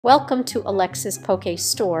Welcome to Alexa's Poke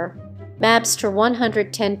Store. Mabstr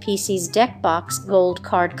 110 PCs Deck Box Gold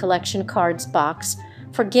Card Collection Cards Box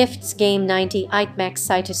for Gifts Game 90 Itemax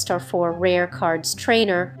Cytostar 4 Rare Cards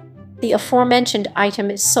Trainer. The aforementioned item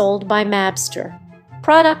is sold by Mabstr.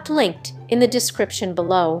 Product linked in the description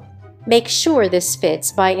below. Make sure this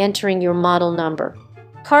fits by entering your model number.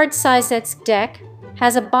 Card size. This deck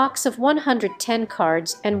has a box of 110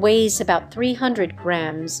 cards and weighs about 300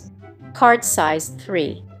 grams. Card size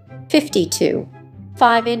 352,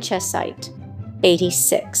 5-inch sight,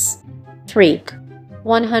 86. 3.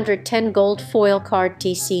 110 gold foil card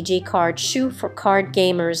TCG card shoe for card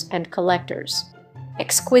gamers and collectors.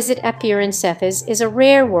 Exquisite appearance. This is a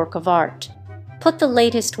rare work of art. Put the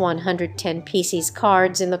latest 110 PCs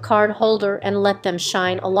cards in the card holder and let them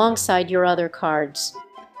shine alongside your other cards.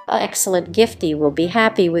 An excellent giftie will be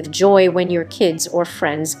happy with joy when your kids or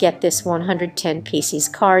friends get this 110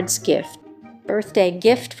 PCs cards gift. Birthday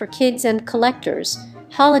gift for kids and collectors.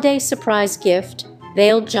 Holiday surprise gift.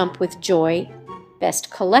 They'll jump with joy. Best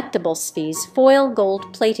collectibles. These foil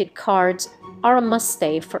gold-plated cards are a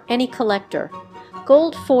must-have for any collector.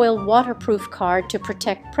 Gold foil waterproof card to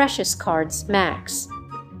protect precious cards. Max.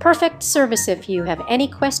 Perfect service. If you have any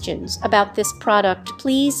questions about this product,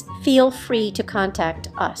 please feel free to contact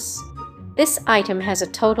us. This item has a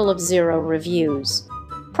total of 0 reviews.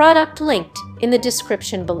 Product linked in the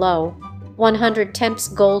description below. 110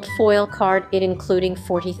 gold foil card it including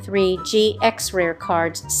 43 GX rare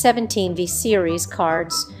cards, 17 V series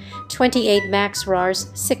cards, 28 max rars,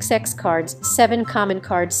 6X cards, 7 common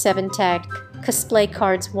cards, 7 tag cosplay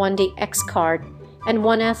cards, 1 DX card, and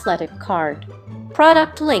 1 athletic card.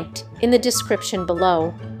 Product linked in the description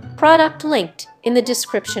below. Product linked in the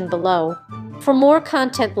description below. For more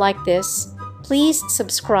content like this, please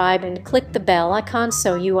subscribe and click the bell icon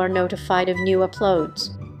so you are notified of new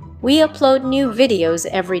uploads. We upload new videos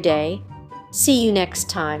every day. See you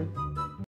next time.